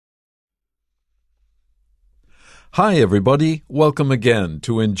Hi, everybody. Welcome again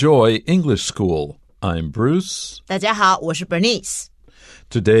to Enjoy English School. I'm Bruce. 大家好，我是 Bernice.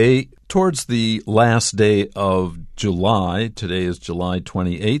 Today, towards the last day of July, today is July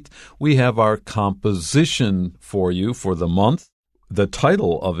 28th, we have our composition for you for the month. The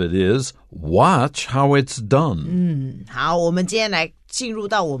title of it is Watch How It's Done. 好，我们今天来进入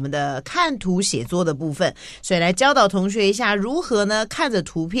到我们的看图写作的部分，所以来教导同学一下如何呢看着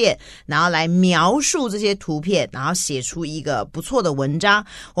图片，然后来描述这些图片，然后写出一个不错的文章。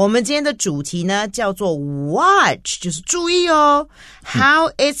我们今天的主题呢叫做 Watch， 就是注意哦 How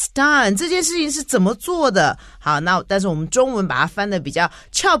it's done， 这件事情是怎么做的。好，那但是我们中文把它翻得比较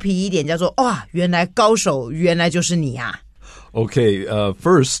俏皮一点，叫做哇，原来高手原来就是你啊。Okay,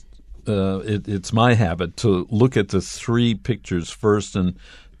 first, it's my habit to look at the three pictures first and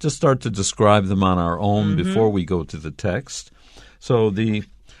just start to describe them on our own before we go to the text. So the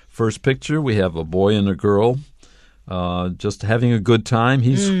first picture, we have a boy and a girl just having a good time.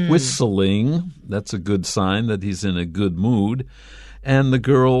 He's whistling. That's a good sign that he's in a good mood. And the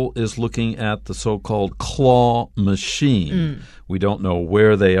girl is looking at the so-called claw machine. We don't know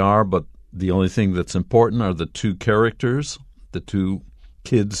where they are, but the only thing that's important are the two characters, the two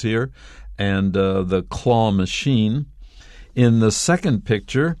kids here, and the claw machine. In the second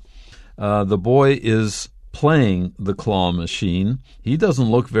picture, the boy is playing the claw machine. He doesn't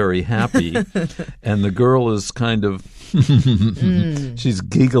look very happy, and the girl is kind of, she's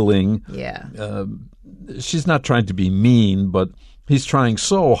giggling. Yeah. She's not trying to be mean, but he's trying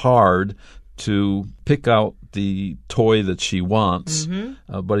so hard to pick out the toy that she wants,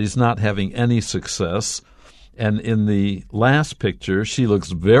 but he's not having any success. And in the last picture, she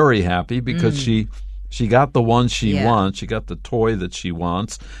looks very happy because she got the one she wants. She got the toy that she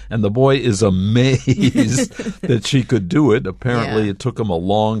wants. And the boy is amazed that she could do it. Apparently, it took him a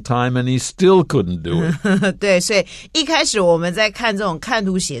long time, and he still couldn't do it. 对，所以一开始我们在看这种看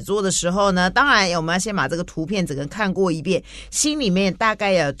图写作的时候呢，当然我们要先把这个图片整个看过一遍，心里面大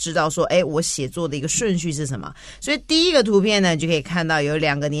概要知道说，我写作的一个顺序是什么。所以第一个图片呢，就可以看到有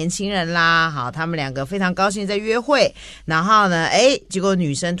两个年轻人啦，好，他们两个非常高兴在约会，然后呢，结果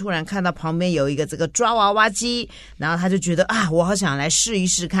女生突然看到旁边有一个这个抓娃娃机，然后她就觉得啊，我好想来试一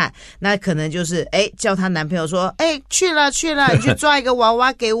试看，那可能就是叫她男朋友说，去了，你去抓一个娃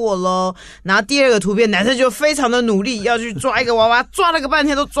娃给我咯。然后第二个图片，男生就非常的努力要去抓一个娃娃，抓了个半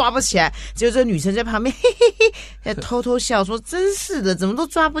天都抓不起来，结果这女生在旁边嘿嘿嘿偷偷笑说，真是的，怎么都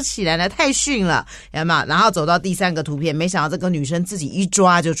抓不起来呢，太逊了，有没有？然后走到第三个图片，没想到这个女生自己一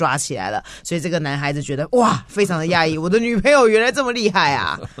抓就抓起来了，所以这个男孩子觉得哇，非常的讶异，我的女朋友原来这么厉害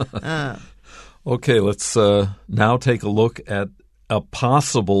啊。Okay, let's now take a look at a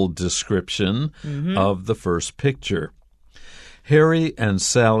possible description of the first picture. Harry and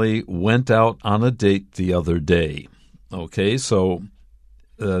Sally went out on a date the other day. Okay, so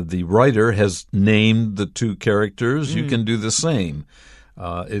the writer has named the two characters. You can do the same.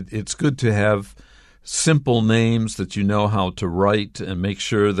 It's good to have simple names that you know how to write and make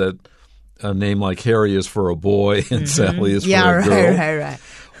sure that a name like Harry is for a boy and Sally is for a girl. Right.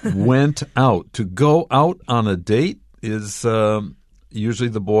 Went out. To go out on a date is usually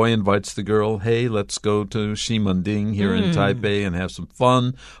the boy invites the girl, hey, let's go to Ximending here in Taipei and have some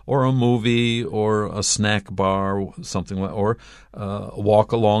fun, or a movie, or a snack bar, something like, or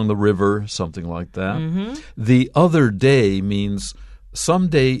walk along the river, something like that. The other day means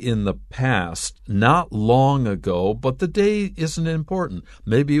someday in the past, not long ago, but the day isn't important.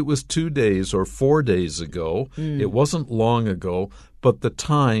 Maybe it was 2 days or 4 days ago. It wasn't long ago, but the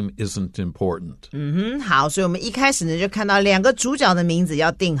time isn't important. 好，所以我们一开始呢就看到两个主角的名字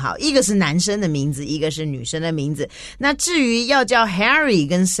要定好，一个是男生的名字，一个是女生的名字。那至于要叫 Harry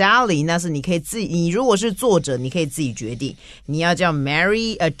跟 Sally， 那是你可以你如果是作者，你可以自己决定。你要叫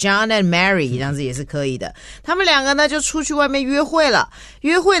John and Mary， 这样子也是可以的。他们两个呢就出去外面约会了。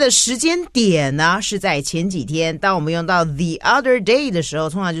约会的时间点呢是在前几天。当我们用到 the other day 的时候，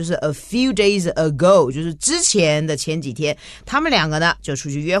通常就是 a few days ago， 就是之前的前几天。他们两个呢就出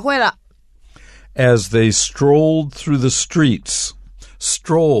去约会了。As they strolled through the streets.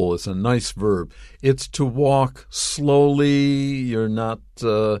 Stroll is a nice verb. It's to walk slowly. You're not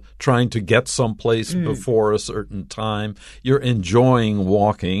trying to get someplace before a certain time. You're enjoying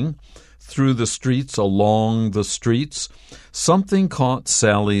walking through the streets, along the streets. Something caught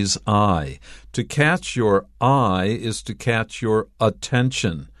Sally's eye. To catch your eye is to catch your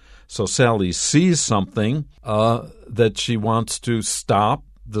attention. So Sally sees something that she wants to stop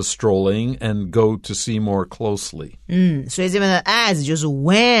the strolling and go to see more closely. 所以这边的 as 就是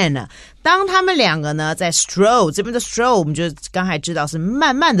when。当他们两个呢在 stroll， 这边的 stroll 我们就刚才知道是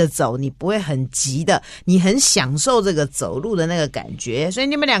慢慢的走，你不会很急的，你很享受这个走路的那个感觉，所以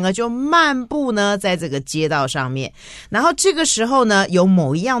你们两个就漫步呢在这个街道上面。然后这个时候呢，有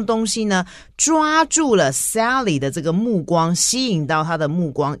某一样东西呢抓住了 Sally 的这个目光，吸引到她的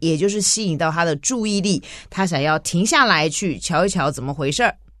目光，也就是吸引到她的注意力，她想要停下来去瞧一瞧怎么回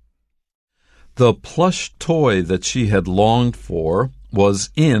事。The plush toy that she had longed for was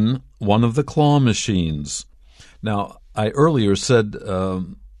in one of the claw machines. Now, I earlier said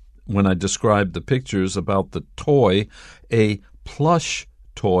when I described the pictures about the toy, a plush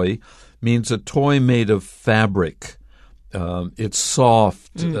toy means a toy made of fabric. It's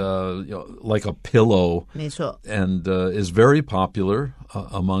soft, like a pillow, 没错。 and is very popular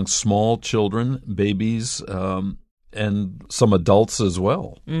among small children, babies, and some adults as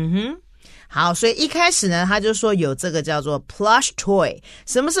well. 好，所以一开始呢，他就说有这个叫做 plush toy。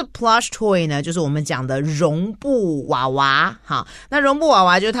什么是 plush toy 呢？就是我们讲的绒布娃娃。好，那绒布娃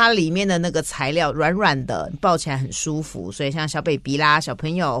娃就是它里面的那个材料软软的，抱起来很舒服，所以像小 baby 啦、小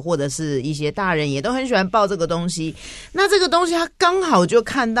朋友或者是一些大人也都很喜欢抱这个东西。那这个东西他刚好就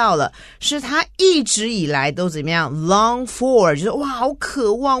看到了，是他一直以来都怎么样 long for， 就是哇，好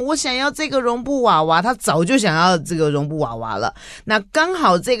渴望，我想要这个绒布娃娃，他早就想要这个绒布娃娃了。那刚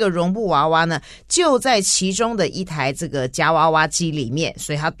好这个绒布娃娃呢就在其中的一台这个夹娃娃机里面，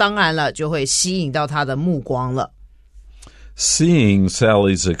所以他当然了就会吸引到他的目光了。Seeing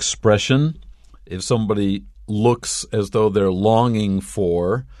Sally's expression, if somebody looks as though they're longing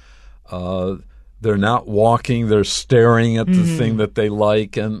for, they're not walking, they're staring at the thing that they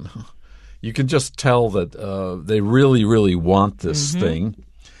like, and you can just tell that they really, really want this thing.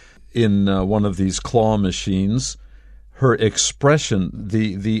 In one of these claw machines, her expression,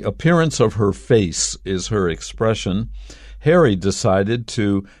 the appearance of her face is her expression. Harry decided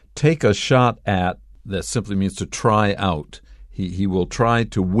to take a shot at, that simply means to try out. He will try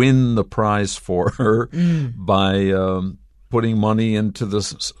to win the prize for her by putting money into the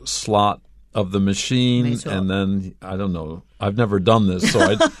slot of the machine, and then, I don't know, I've never done this, so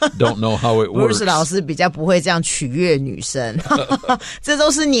I don't know how it works. Bruce 老师比较不会这样取悦女生这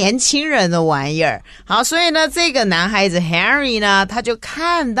都是年轻人的玩意儿。好，所以呢这个男孩子 Harry 呢，他就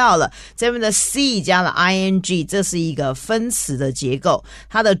看到了这边的 C 加了 ing， 这是一个分词的结构，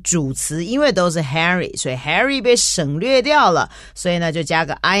它的主词因为都是 Harry， 所以 Harry 被省略掉了，所以呢就加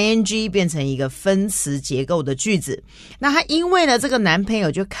个 ing 变成一个分词结构的句子。那他因为呢这个男朋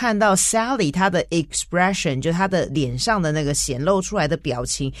友就看到 Sally 他的 expression， 就他的脸上的那个显露出来的表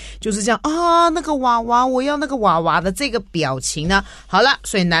情，就是这样啊，那个娃娃，我要那个娃娃的这个表情呢。好了，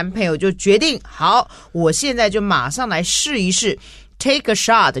所以男朋友就决定，好，我现在就马上来试一试 take a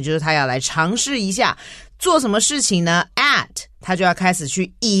shot， 就是他要来尝试一下做什么事情呢 at， 他就要开始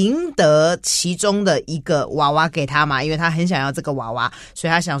去赢得其中的一个娃娃给他嘛，因为他很想要这个娃娃，所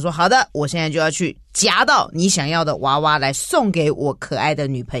以他想说好的，我现在就要去夹到你想要的娃娃来送给我可爱的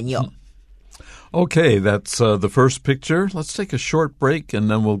女朋友。Okay, that's the first picture. Let's take a short break, and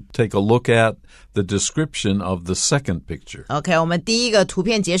then we'll take a look at the description of the second picture. OK, 我们第一个图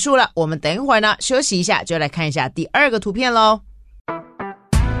片结束了，我们等一会儿呢休息一下，就来看一下第二个图片咯。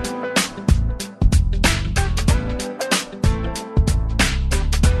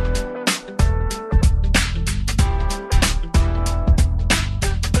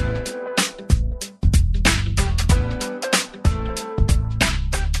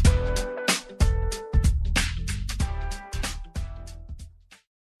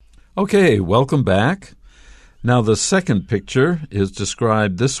Okay, welcome back. Now the second picture is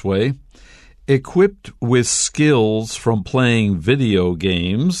described this way. Equipped with skills from playing video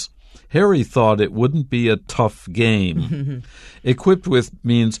games, Harry thought it wouldn't be a tough game. Equipped with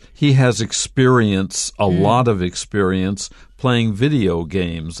means he has experience, a lot of experience, playing video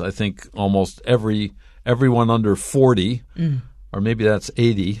games. I think almost everyone under 40 or maybe that's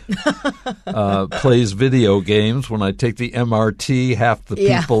 80, plays video games. When I take the MRT, half the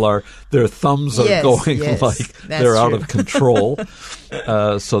people their thumbs are going like they're out of control.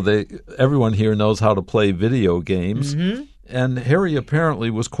 So everyone here knows how to play video games. And Harry apparently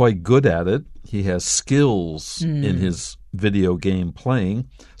was quite good at it. He has skills in his video game playing.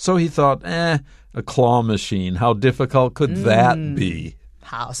 So he thought, a claw machine, how difficult could that be?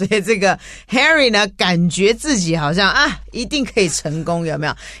 好，所以这个 Harry 呢，感觉自己好像一定可以成功，有没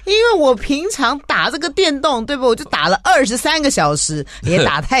有？因为我平常打这个电动，对不？我就打了23个小时，也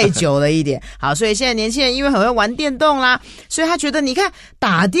打太久了一点。好，所以现在年轻人因为很会玩电动啦，所以他觉得，你看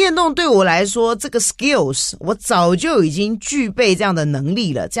打电动对我来说，这个 skills 我早就已经具备这样的能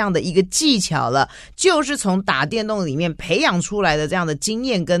力了，这样的一个技巧了，就是从打电动里面培养出来的这样的经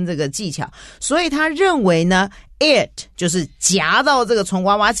验跟这个技巧，所以他认为呢。It 就是夹到这个从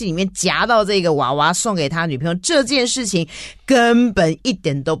娃娃机里面夹到这个娃娃送给他女朋友这件事情根本一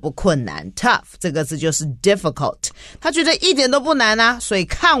点都不困难 Tough 这个字就是 difficult 他觉得一点都不难啊所以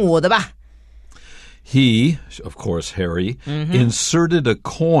看我的吧 He, of course Harry, inserted a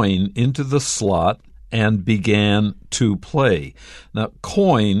coin into the slot and began to play. Now,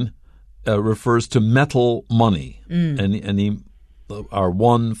 coin refers to metal money. Any our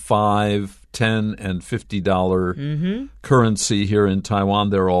 1, 5, $10 and $50 currency here in Taiwan.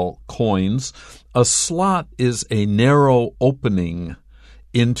 They're all coins. A slot is a narrow opening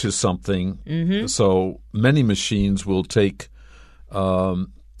into something. So many machines will take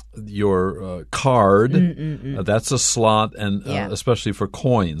your card. That's a slot, and especially for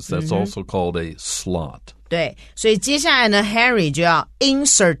coins, that's also called a slot. 对，所以接下来呢 Harry 就要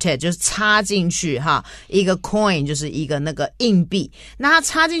insert it 就是插进去哈，一个 coin 就是一个那个硬币，那它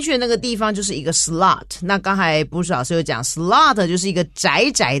插进去的那个地方就是一个 slot， 那刚才布什老师有讲 slot 就是一个窄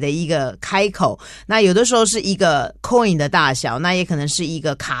窄的一个开口，那有的时候是一个 coin 的大小，那也可能是一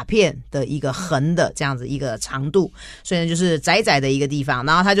个卡片的一个横的这样子一个长度，所以呢就是窄窄的一个地方，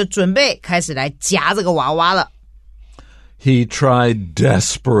然后他就准备开始来夹这个娃娃了。He tried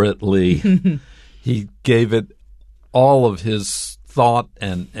desperately. He gave it all of his thought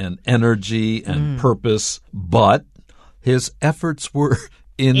and energy and purpose, but his efforts were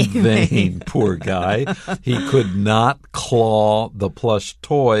in vain, poor guy. He could not claw the plush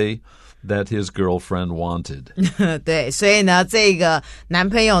toy that his girlfriend wanted. 对，所以呢这个男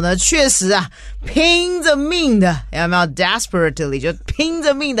朋友呢确实拼着命的，有没有 desperately 就拼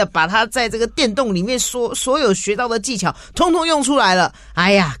着命的把他在这个电动里面所有学到的技巧通通用出来了。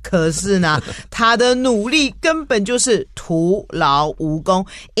哎呀，可是呢他的努力根本就是徒劳无功。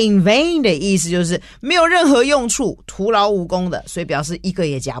 In vain 的意思就是没有任何用处，徒劳无功的，所以表示一个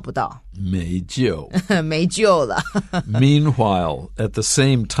也夹不到。没救。没救了。Meanwhile, at the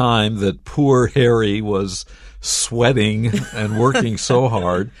same time that poor Harry was sweating and working so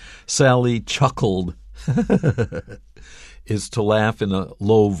hard, Sally chuckled is to laugh in a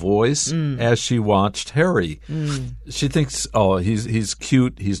low voice as she watched Harry. She thinks, oh, he's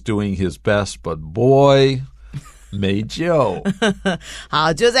cute, he's doing his best, but boy, 没救。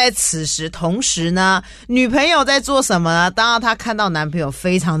好，就在此时同时呢，女朋友在做什么呢？当然她看到男朋友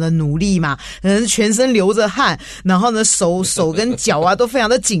非常的努力嘛，全身流着汗，然后呢手跟脚都非常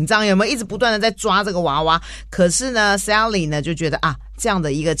的紧张，有没有一直不断的在抓这个娃娃？可是呢 Sally 呢就觉得这样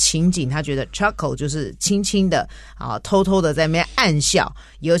的一个情景，她觉得 chuckle 就是轻轻的偷偷的在那边暗笑，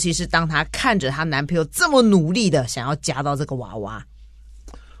尤其是当她看着她男朋友这么努力的想要夹到这个娃娃。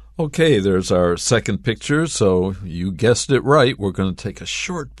Okay, there's our second picture. So you guessed it right. We're going to take a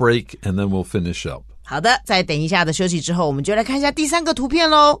short break and then we'll finish up. 好的，在等一下的休息之后，我们就来看一下第三个图片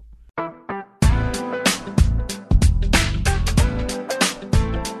咯。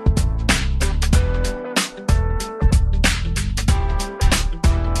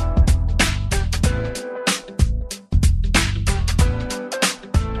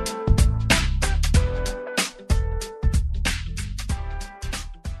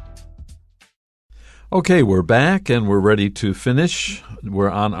Okay, we're back and we're ready to finish. We're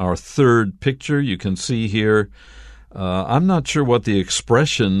on our third picture. You can see here, I'm not sure what the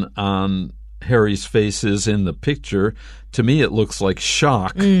expression on Harry's face is in the picture. To me, it looks like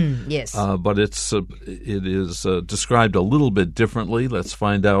shock. Yes. But it is described a little bit differently. Let's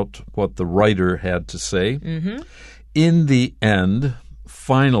find out what the writer had to say. In the end,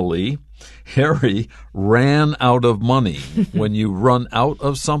 finally, Harry ran out of money. When you run out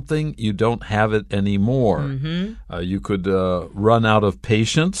of something, you don't have it anymore. You could run out of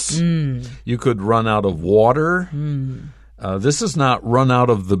patience. You could run out of water. This is not run out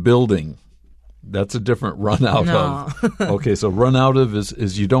of the building. That's a different run out of. Okay, so run out of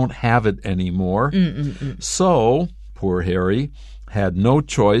is you don't have it anymore. So, poor Harry had no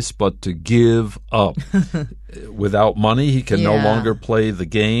choice but to give up. Without money, he can no longer play the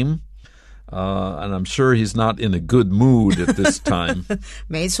game. And I'm sure he's not in a good mood at this time.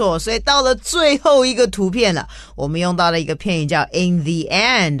 没错，所以到了最后一个图片了，我们用到了一个片语叫 in the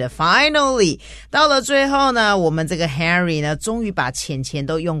end, finally. 到了最后呢，我们这个 Harry 呢，终于把钱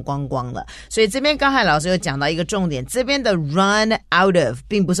都用光光了。所以这边刚才老师有讲到一个重点，这边的 run out of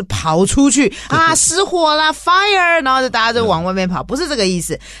并不是跑出去啊，失火啦 fire， 然后就大家就往外面跑，不是这个意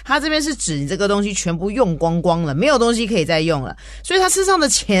思。它这边是指你这个东西全部用光光了，没有东西可以再用了，所以他身上的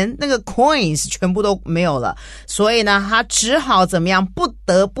钱那个 coins 全部都没有了，所以呢他只好怎么样，不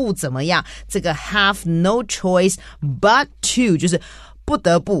得不怎么样，这个 have no choice but to 就是不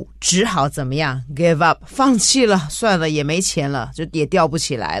得不只好怎么样 give up 放弃了，算了，也没钱了，就也吊不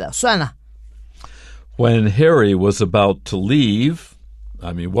起来了，算了。When Harry was about to leave,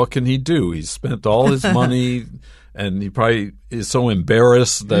 I mean, what can he do? He spent all his money and he probably is so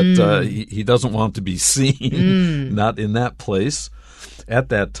embarrassed that he doesn't want to be seen, not in that place. At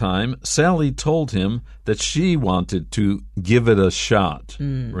that time, Sally told him that she wanted to give it a shot.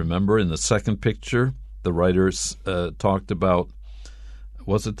 Remember, in the second picture, the writers talked about,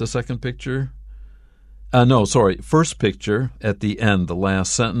 was it the second picture? No, sorry, first picture at the end, the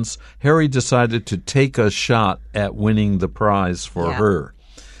last sentence, Harry decided to take a shot at winning the prize for her.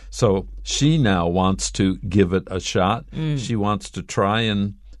 So she now wants to give it a shot. She wants to try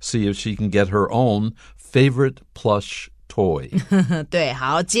and see if she can get her own favorite plush toy. 对，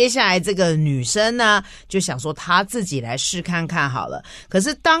好，接下来这个女生呢就想说她自己来试看看好了，可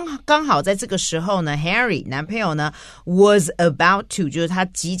是刚好在这个时候呢 Harry 男朋友呢 was about to 就是他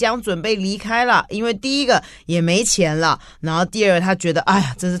即将准备离开了，因为第一个也没钱了，然后第二个他觉得哎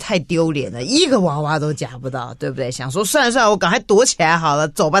呀真是太丢脸了，一个娃娃都夹不到，对不对？想说算了我赶快躲起来好了，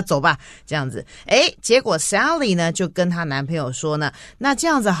走吧这样子。结果 Sally 呢就跟她男朋友说呢，那这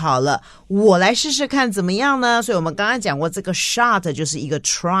样子好了，我来试试看怎么样呢？所以我们刚刚讲过这个 shot 就是一个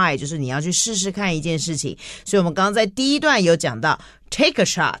try， 就是你要去试试看一件事情，所以我们刚刚在第一段有讲到 take a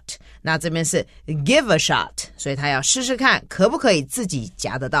shot， 那这边是 give a shot， 所以他要试试看可不可以自己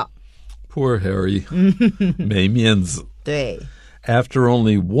夹得到。 Poor Harry. 没面子。对。After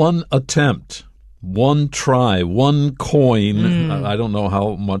only one attempt, one try, one coin, I don't know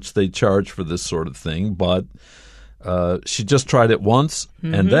how much they charge for this sort of thing, but she just tried it once,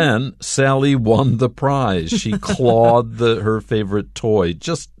 and then Sally won the prize. She clawed her favorite toy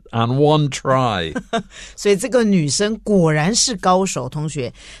just on one try. 所以这个女生果然是高手，同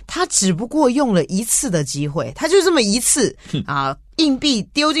学，她只不过用了一次的机会，她就这么一次啊，硬币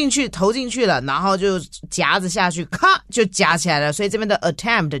丢进去投进去了，然后就夹着下去，咔就夹起来了。所以这边的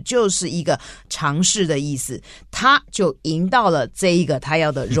attempt 就是一个尝试的意思，她就赢到了这一个她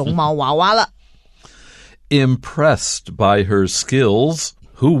要的绒毛娃娃了。Impressed by her skills,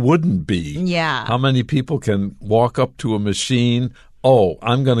 who wouldn't be? Yeah. How many people can walk up to a machine? Oh,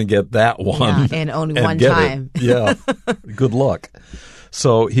 I'm going to get that one. Yeah, and only one time. Yeah. Good luck.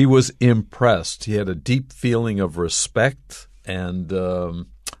 So he was impressed. He had a deep feeling of respect and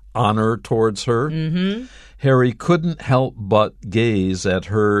honor towards her. Harry couldn't help but gaze at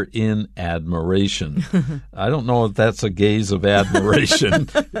her in admiration. I don't know if that's a gaze of admiration.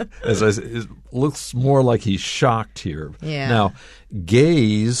 It looks more like he's shocked here. Yeah. Now,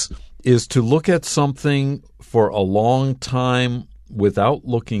 gaze is to look at something for a long time without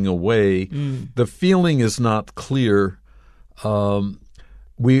looking away. The feeling is not clear.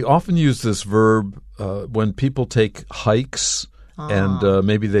 We often use this verb when people take hikes. And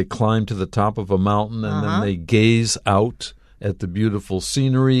maybe they climb to the top of a mountain and then they gaze out at the beautiful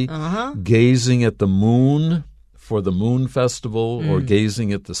scenery, gazing at the moon for the moon festival or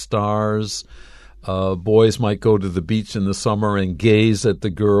gazing at the stars. Boys might go to the beach in the summer and gaze at the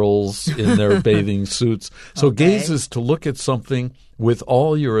girls in their bathing suits. So gaze is to look at something with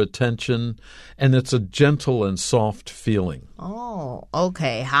all your attention, and it's a gentle and soft feeling.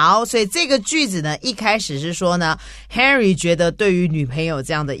 OK 好，所以这个句子呢一开始是说呢 Harry 觉得对于女朋友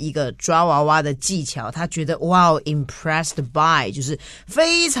这样的一个抓娃娃的技巧，他觉得哇 impressed by 就是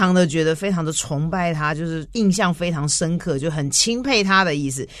非常的觉得非常的崇拜他，就是印象非常深刻，就很钦佩他的意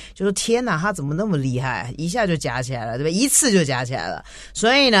思，就说天哪他怎么那么厉害，一下就夹起来了，对不对？一次就夹起来了。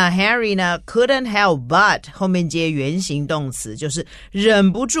所以呢 Harry 呢 couldn't help but 后面接原形动词，就是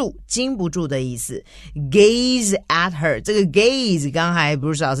忍不住禁不住的意思。 gaze at her 这个 gaze 刚才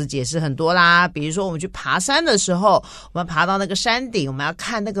Bruce 老师解释很多啦，比如说我们去爬山的时候，我们爬到那个山顶，我们要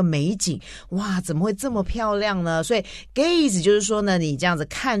看那个美景，哇怎么会这么漂亮呢？所以 gaze 就是说呢你这样子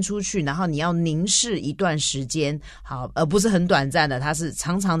看出去，然后你要凝视一段时间，好，而不是很短暂的，它是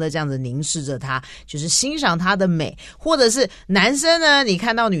长长的这样子凝视着它，就是欣赏它的美。或者是男生呢，你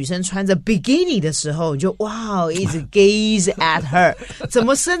看到女生穿着 bikini 的时候，你就哇一直 gaze at her， 怎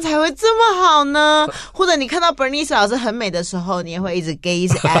么身材会这么好呢？或者你看到 Bernice 老师很美的时候，你也会一直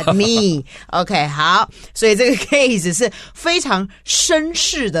gaze at me。 OK， 好，所以这个 gaze 是非常绅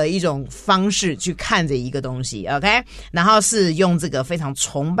士的一种方式去看着一个东西 OK， 然后是用这个非常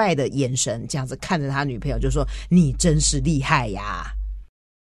崇拜的眼神这样子看着他女朋友，就说你真是厉害呀。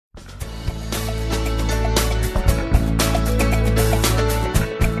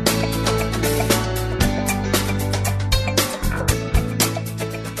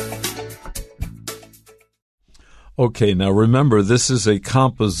Okay, now remember, this is a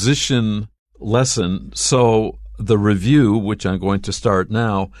composition lesson, so the review, which I'm going to start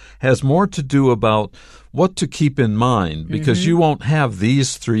now, has more to do about what to keep in mind, because you won't have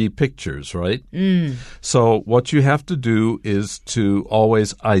these three pictures, right? So what you have to do is to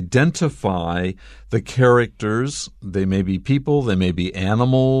always identify the characters. They may be people, they may be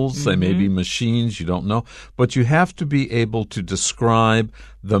animals, they may be machines, you don't know. But you have to be able to describe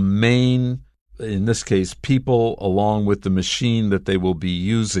the main, in this case, people along with the machine that they will be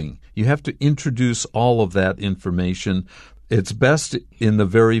using. You have to introduce all of that information. It's best in the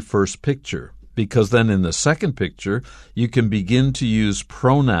very first picture, because then in the second picture, you can begin to use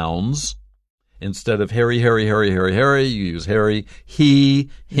pronouns. Instead of Harry, Harry, Harry, Harry, Harry, you use Harry, he,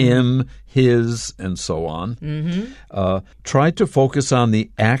 him, his, and so on. Try to focus on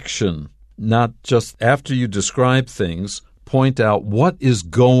the action, not just after you describe things. Point out what is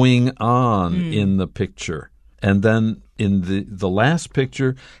going on in the picture. And then in the last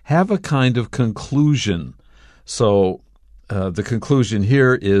picture, have a kind of conclusion. So the conclusion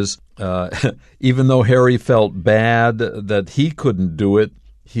here is, even though Harry felt bad that he couldn't do it,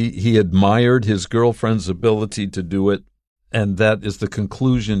 he admired his girlfriend's ability to do it. And that is the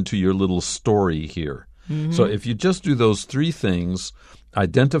conclusion to your little story here. So if you just do those three things,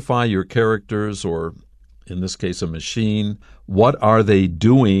 identify your characters, or in this case, a machine. What are they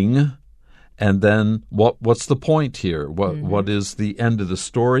doing? And then what's the point here? What is the end of the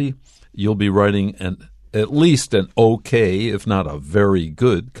story? You'll be writing at least an okay, if not a very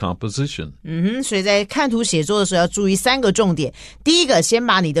good composition. 所以在看图写作的时候要注意3个重点。第一个，先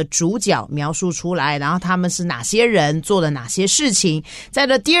把你的主角描述出来，然后他们是哪些人，做了哪些事情。在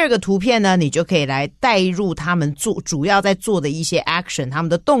这第二个图片呢，你就可以来带入他们主要在做的一些 action， 他们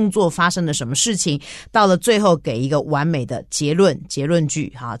的动作发生了什么事情。到了最后给一个完美的结论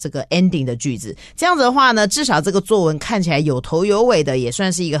句，这个 ending 的句子。这样子的话呢，至少这个作文看起来有头有尾的，也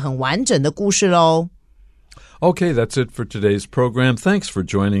算是一个很完整的故事咯。Okay, that's it for today's program. Thanks for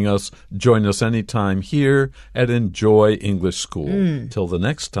joining us. Join us anytime here at Enjoy English School. Till the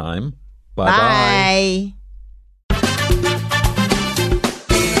next time, bye-bye. Bye.